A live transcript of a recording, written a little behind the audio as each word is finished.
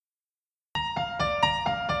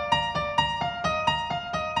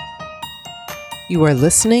You are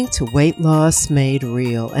listening to Weight Loss Made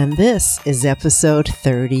Real, and this is episode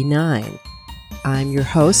 39. I'm your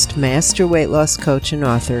host, Master Weight Loss Coach and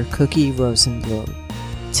author, Cookie Rosenblum.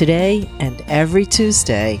 Today and every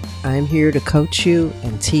Tuesday, I'm here to coach you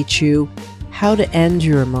and teach you how to end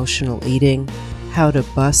your emotional eating, how to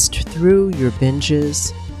bust through your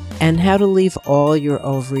binges, and how to leave all your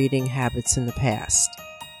overeating habits in the past.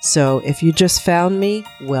 So if you just found me,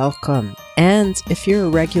 welcome. And if you're a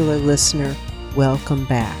regular listener, welcome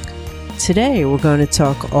back. Today we're going to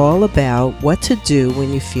talk all about what to do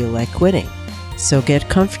when you feel like quitting. So get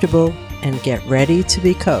comfortable and get ready to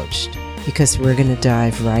be coached because we're going to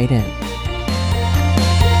dive right in.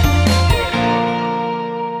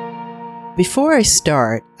 Before I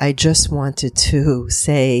start, I just wanted to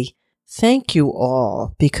say thank you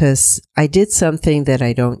all because I did something that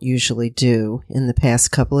I don't usually do in the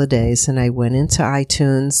past couple of days, and I went into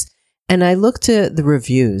iTunes and I looked at the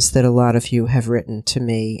reviews that a lot of you have written to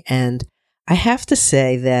me, and I have to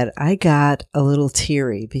say that I got a little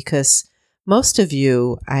teary because most of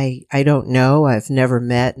you I don't know, I've never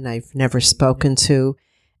met, and I've never spoken to,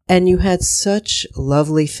 and you had such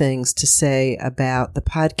lovely things to say about the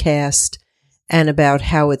podcast and about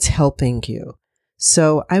how it's helping you.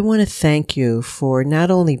 So I want to thank you for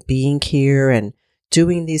not only being here and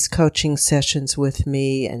doing these coaching sessions with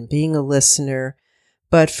me and being a listener,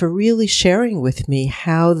 but for really sharing with me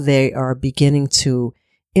how they are beginning to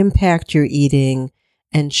impact your eating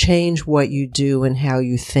and change what you do and how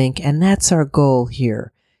you think. And that's our goal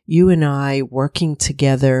here. You and I working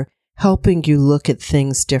together, helping you look at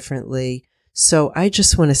things differently. So I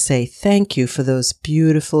just want to say thank you for those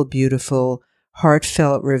beautiful, beautiful,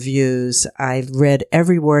 heartfelt reviews. I read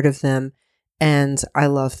every word of them and I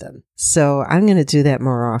love them. So I'm going to do that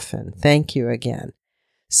more often. Thank you again.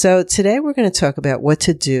 So today we're going to talk about what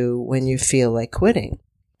to do when you feel like quitting.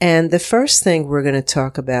 And the first thing we're going to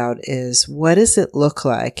talk about is what does it look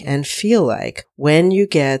like and feel like when you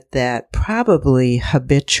get that probably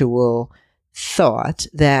habitual thought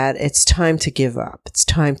that it's time to give up, it's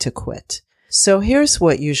time to quit. So here's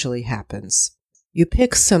what usually happens. You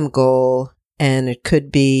pick some goal, and it could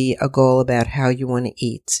be a goal about how you want to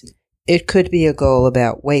eat. It could be a goal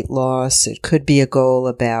about weight loss. It could be a goal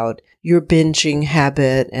about your binging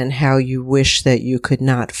habit and how you wish that you could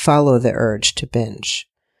not follow the urge to binge.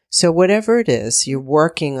 So whatever it is, you're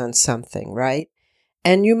working on something, right?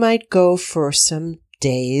 And you might go for some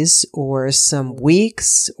days or some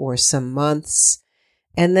weeks or some months,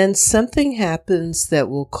 and then something happens that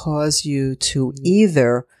will cause you to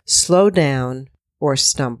either slow down or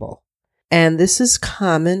stumble. And this is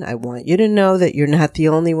common. I want you to know that you're not the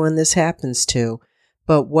only one this happens to.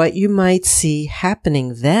 But what you might see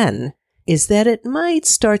happening then is that it might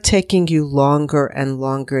start taking you longer and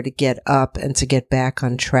longer to get up and to get back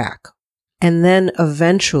on track. And then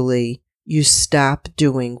eventually you stop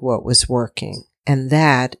doing what was working. And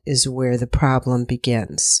that is where the problem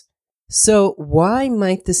begins. So why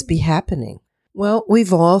might this be happening? Well,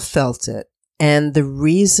 we've all felt it. And the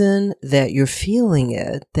reason that you're feeling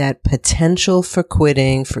it, that potential for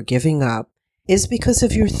quitting, for giving up, is because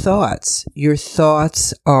of your thoughts. Your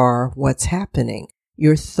thoughts are what's happening.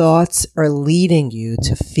 Your thoughts are leading you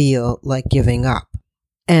to feel like giving up.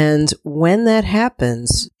 And when that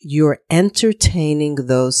happens, you're entertaining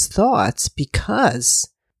those thoughts because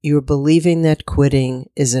you're believing that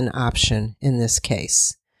quitting is an option in this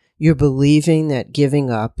case. You're believing that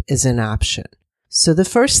giving up is an option. So the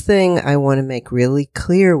first thing I want to make really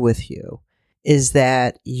clear with you is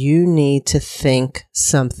that you need to think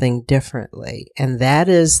something differently. And that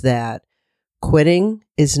is that quitting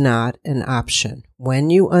is not an option. When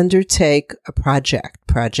you undertake a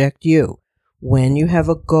Project U, when you have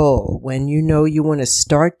a goal, when you know you want to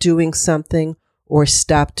start doing something or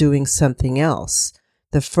stop doing something else,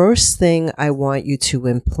 the first thing I want you to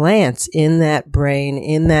implant in that brain,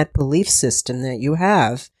 in that belief system that you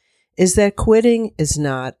have, is that quitting is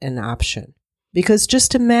not an option. Because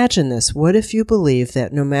just imagine this. What if you believe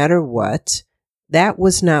that no matter what, that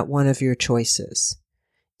was not one of your choices?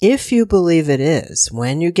 If you believe it is,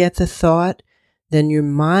 when you get the thought, then your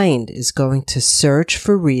mind is going to search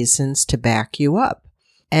for reasons to back you up.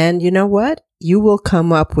 And you know what? You will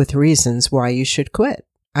come up with reasons why you should quit.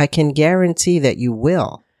 I can guarantee that you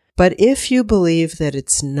will. But if you believe that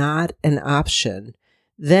it's not an option,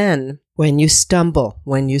 then when you stumble,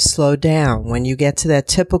 when you slow down, when you get to that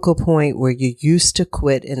typical point where you used to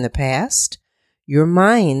quit in the past, your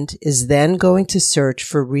mind is then going to search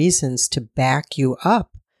for reasons to back you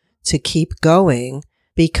up, to keep going,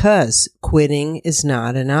 because quitting is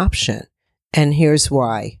not an option. And here's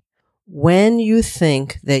why. When you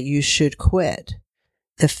think that you should quit,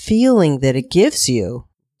 the feeling that it gives you,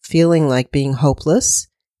 feeling like being hopeless,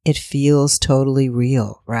 it feels totally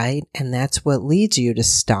real, right? And that's what leads you to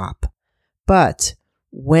stop. But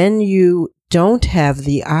when you don't have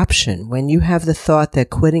the option, when you have the thought that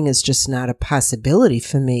quitting is just not a possibility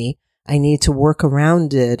for me, I need to work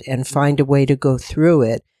around it and find a way to go through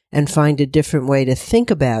it and find a different way to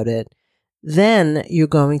think about it, then you're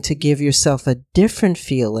going to give yourself a different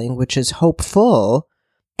feeling, which is hopeful,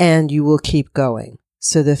 and you will keep going.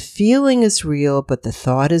 So the feeling is real, but the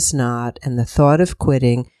thought is not, and the thought of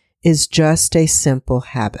quitting is just a simple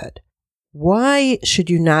habit. Why should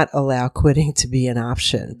you not allow quitting to be an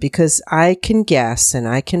option? Because I can guess and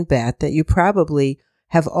I can bet that you probably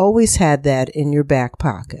have always had that in your back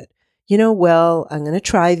pocket. Well, I'm going to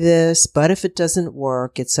try this, but if it doesn't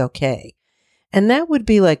work, it's okay. And that would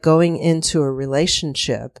be like going into a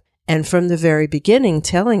relationship and from the very beginning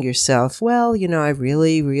telling yourself, well, I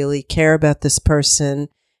really, really care about this person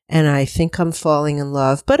and I think I'm falling in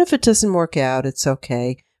love, but if it doesn't work out, it's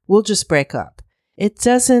okay. We'll just break up. It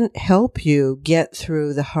doesn't help you get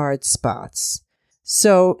through the hard spots.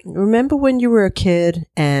 So remember when you were a kid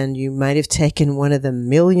and you might have taken one of the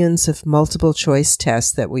millions of multiple choice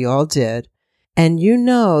tests that we all did, and you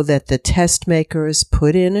know that the test makers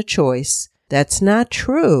put in a choice that's not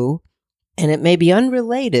true, and it may be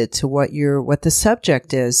unrelated to what the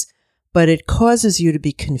subject is, but it causes you to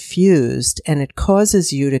be confused and it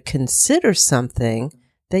causes you to consider something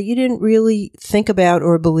that you didn't really think about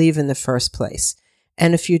or believe in the first place.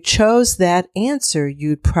 And if you chose that answer,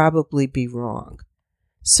 you'd probably be wrong.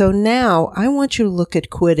 So now I want you to look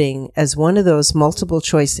at quitting as one of those multiple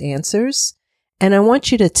choice answers, and I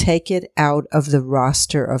want you to take it out of the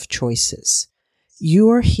roster of choices.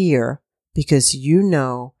 You are here because you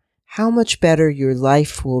know how much better your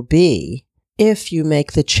life will be if you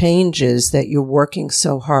make the changes that you're working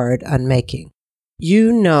so hard on making.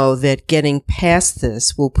 You know that getting past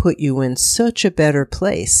this will put you in such a better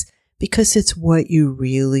place because it's what you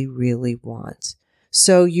really, really want.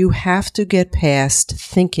 So you have to get past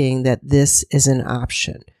thinking that this is an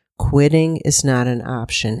option. Quitting is not an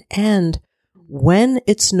option. And when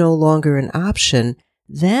it's no longer an option,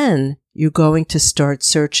 then you're going to start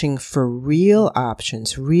searching for real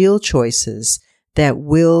options, real choices that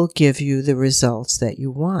will give you the results that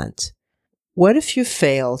you want. What if you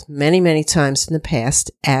failed many, many times in the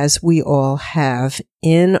past, as we all have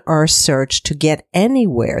in our search to get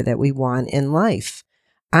anywhere that we want in life?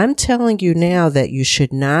 I'm telling you now that you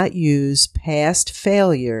should not use past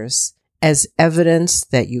failures as evidence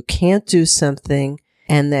that you can't do something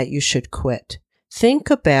and that you should quit. Think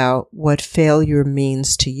about what failure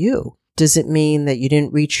means to you. Does it mean that you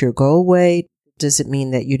didn't reach your goal weight? Does it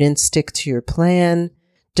mean that you didn't stick to your plan?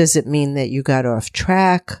 Does it mean that you got off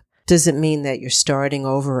track? Does it mean that you're starting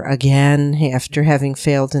over again after having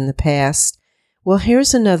failed in the past? Well,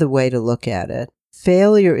 here's another way to look at it.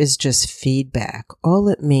 Failure is just feedback. All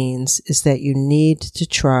it means is that you need to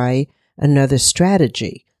try another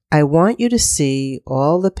strategy. I want you to see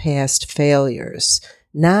all the past failures,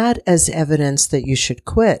 not as evidence that you should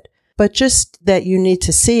quit, but just that you need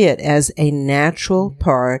to see it as a natural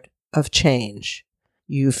part of change.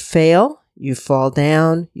 You fail, you fall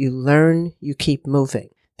down, you learn, you keep moving.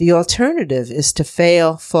 The alternative is to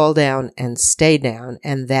fail, fall down, and stay down.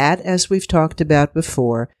 And that, as we've talked about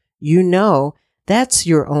before, that's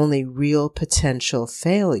your only real potential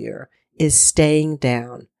failure, is staying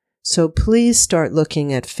down. So please start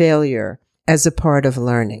looking at failure as a part of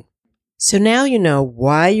learning. So now you know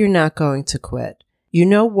why you're not going to quit. You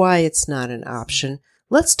know why it's not an option.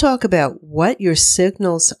 Let's talk about what your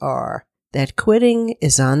signals are that quitting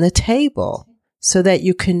is on the table so that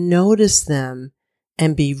you can notice them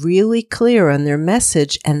and be really clear on their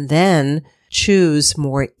message and then choose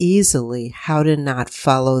more easily how to not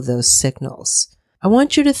follow those signals. I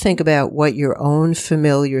want you to think about what your own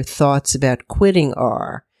familiar thoughts about quitting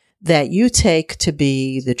are that you take to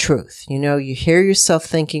be the truth. You hear yourself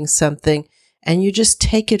thinking something and you just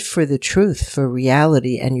take it for the truth, for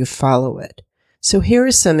reality, and you follow it. So here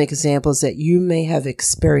are some examples that you may have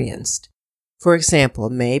experienced. For example,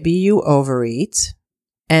 maybe you overeat.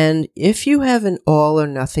 And if you have an all or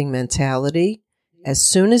nothing mentality, as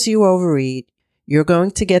soon as you overeat, you're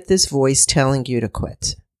going to get this voice telling you to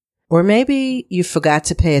quit. Or maybe you forgot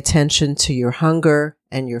to pay attention to your hunger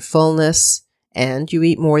and your fullness, and you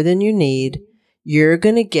eat more than you need. You're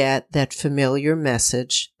going to get that familiar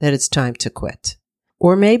message that it's time to quit.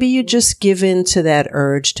 Or maybe you just give in to that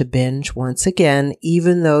urge to binge once again,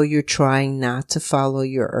 even though you're trying not to follow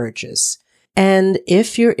your urges. And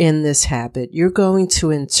if you're in this habit, you're going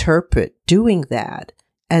to interpret doing that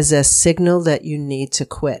as a signal that you need to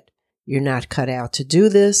quit. You're not cut out to do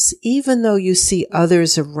this, even though you see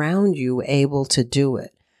others around you able to do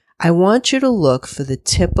it. I want you to look for the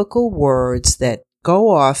typical words that go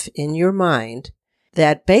off in your mind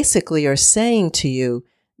that basically are saying to you,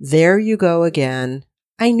 there you go again,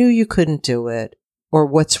 I knew you couldn't do it, or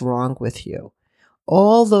what's wrong with you.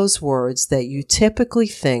 All those words that you typically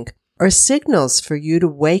think are signals for you to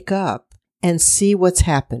wake up and see what's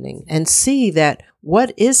happening, and see that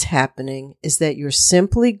what is happening is that you're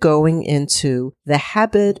simply going into the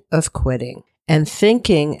habit of quitting and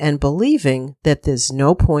thinking and believing that there's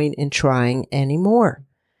no point in trying anymore.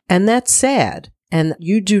 And that's sad. And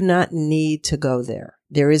you do not need to go there.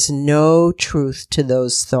 There is no truth to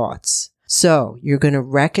those thoughts. So you're going to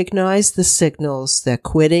recognize the signals that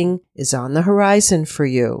quitting is on the horizon for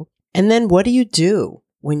you. And then what do you do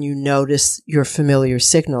when you notice your familiar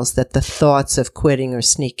signals that the thoughts of quitting are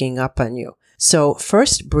sneaking up on you? So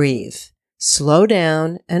first breathe, slow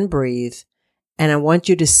down and breathe. And I want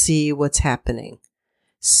you to see what's happening.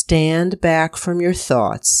 Stand back from your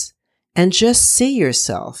thoughts and just see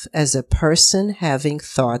yourself as a person having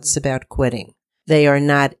thoughts about quitting. They are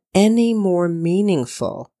not any more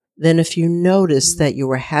meaningful than if you noticed that you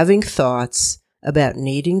were having thoughts about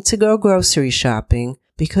needing to go grocery shopping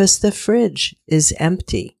because the fridge is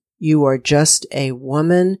empty. You are just a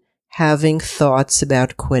woman having thoughts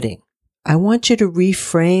about quitting. I want you to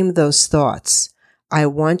reframe those thoughts. I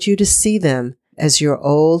want you to see them as your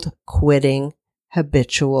old quitting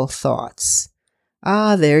habitual thoughts.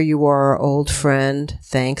 Ah, there you are, old friend.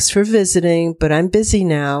 Thanks for visiting, but I'm busy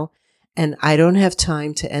now, and I don't have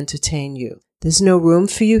time to entertain you. There's no room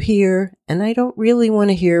for you here, and I don't really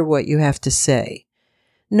want to hear what you have to say.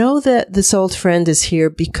 Know that this old friend is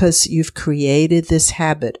here because you've created this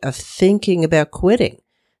habit of thinking about quitting.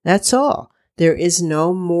 That's all. There is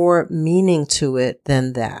no more meaning to it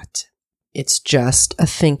than that. It's just a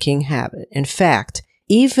thinking habit. In fact,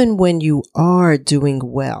 even when you are doing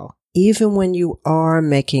well, even when you are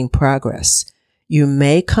making progress, you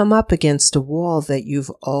may come up against a wall that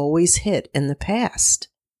you've always hit in the past.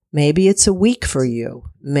 Maybe it's a week for you.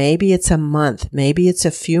 Maybe it's a month. Maybe it's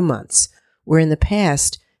a few months, where in the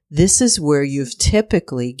past, this is where you've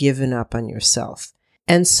typically given up on yourself.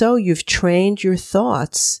 And so you've trained your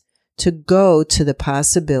thoughts to go to the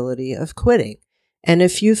possibility of quitting. And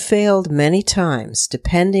if you've failed many times,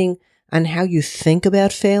 depending on how you think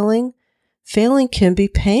about failing can be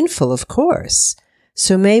painful, of course.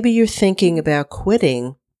 So maybe you're thinking about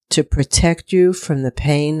quitting to protect you from the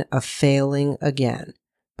pain of failing again.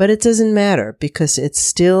 But it doesn't matter because it's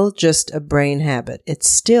still just a brain habit. It's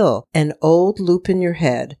still an old loop in your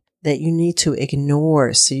head that you need to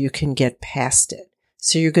ignore so you can get past it.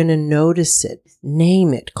 So you're going to notice it,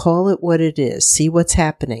 name it, call it what it is, see what's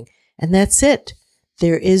happening. And that's it.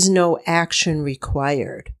 There is no action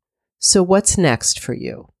required. So what's next for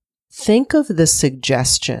you? Think of the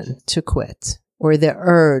suggestion to quit or the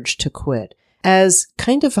urge to quit as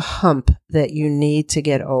kind of a hump that you need to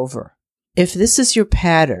get over. If this is your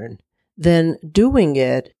pattern, then doing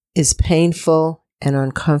it is painful and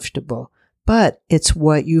uncomfortable, but it's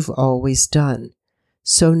what you've always done.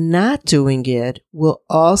 So not doing it will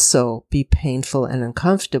also be painful and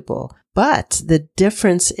uncomfortable, but the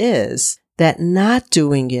difference is that not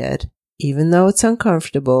doing it, even though it's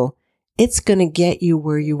uncomfortable, it's going to get you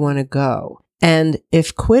where you want to go. And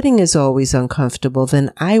if quitting is always uncomfortable,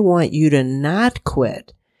 then I want you to not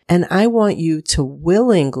quit. And I want you to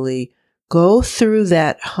willingly go through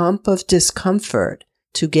that hump of discomfort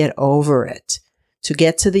to get over it, to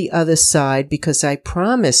get to the other side, because I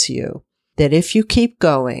promise you that if you keep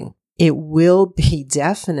going, it will be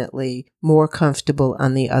definitely more comfortable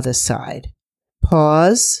on the other side.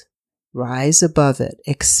 Pause. Rise above it.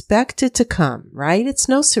 Expect it to come, right? It's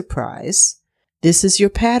no surprise. This is your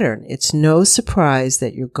pattern. It's no surprise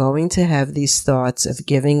that you're going to have these thoughts of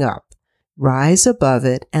giving up. Rise above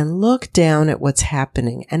it and look down at what's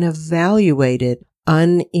happening and evaluate it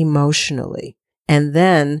unemotionally. And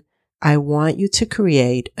then I want you to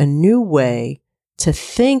create a new way to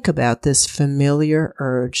think about this familiar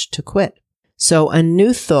urge to quit. So a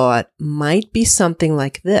new thought might be something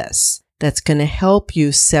like this. That's going to help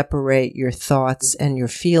you separate your thoughts and your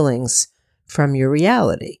feelings from your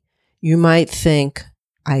reality. You might think,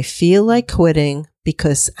 I feel like quitting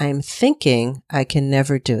because I'm thinking I can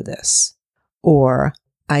never do this. Or,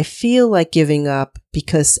 I feel like giving up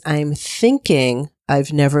because I'm thinking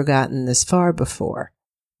I've never gotten this far before.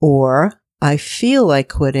 Or, I feel like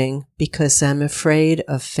quitting because I'm afraid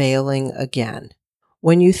of failing again.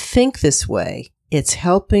 When you think this way, it's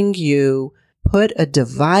helping you put a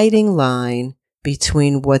dividing line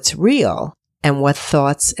between what's real and what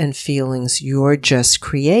thoughts and feelings you're just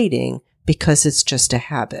creating because it's just a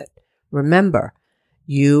habit. Remember,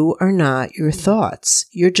 you are not your thoughts.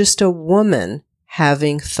 You're just a woman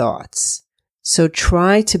having thoughts. So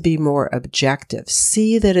try to be more objective.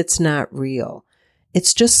 See that it's not real.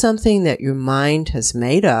 It's just something that your mind has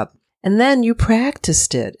made up, and then you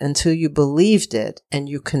practiced it until you believed it and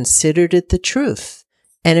you considered it the truth.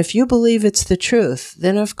 And if you believe it's the truth,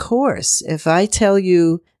 then of course, if I tell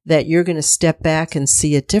you that you're going to step back and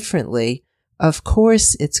see it differently, of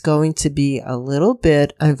course, it's going to be a little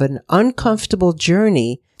bit of an uncomfortable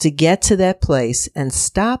journey to get to that place and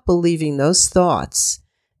stop believing those thoughts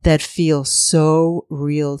that feel so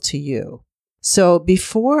real to you. So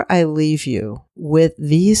before I leave you with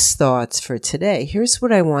these thoughts for today, here's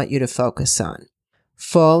what I want you to focus on.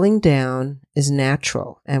 Falling down is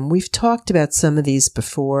natural, and we've talked about some of these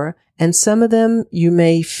before, and some of them you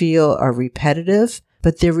may feel are repetitive,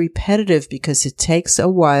 but they're repetitive because it takes a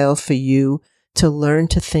while for you to learn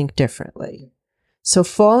to think differently. So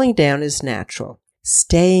falling down is natural.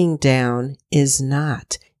 Staying down is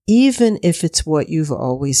not, even if it's what you've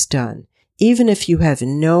always done, even if you have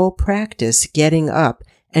no practice getting up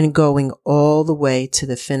and going all the way to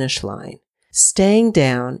the finish line. Staying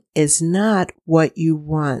down is not what you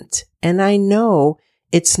want, and I know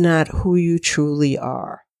it's not who you truly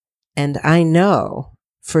are. And I know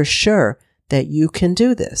for sure that you can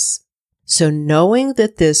do this. So knowing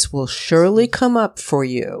that this will surely come up for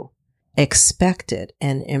you, expect it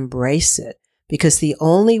and embrace it, because the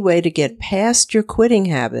only way to get past your quitting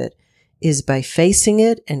habit is by facing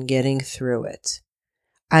it and getting through it.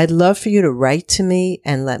 I'd love for you to write to me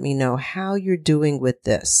and let me know how you're doing with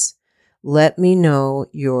this. Let me know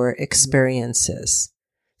your experiences.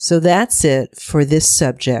 So that's it for this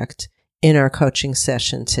subject in our coaching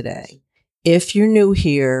session today. If you're new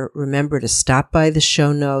here, remember to stop by the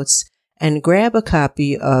show notes and grab a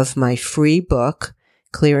copy of my free book,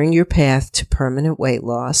 Clearing Your Path to Permanent Weight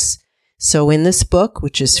Loss. So in this book,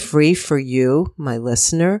 which is free for you, my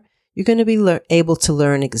listener, you're going to be able to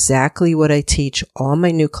learn exactly what I teach all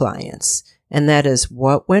my new clients, and that is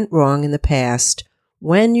what went wrong in the past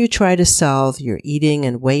when you try to solve your eating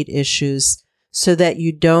and weight issues so that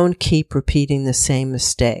you don't keep repeating the same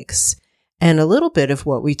mistakes. And a little bit of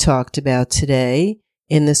what we talked about today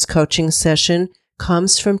in this coaching session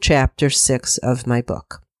comes from chapter 6 of my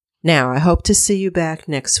book. Now, I hope to see you back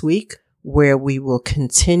next week, where we will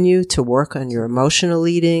continue to work on your emotional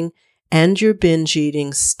eating and your binge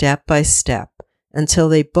eating step by step until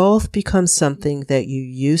they both become something that you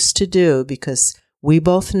used to do, because we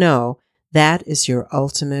both know that is your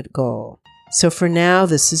ultimate goal. So for now,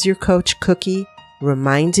 this is your Coach Cookie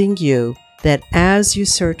reminding you that as you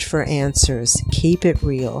search for answers, keep it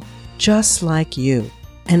real, just like you.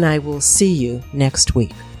 And I will see you next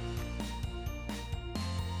week.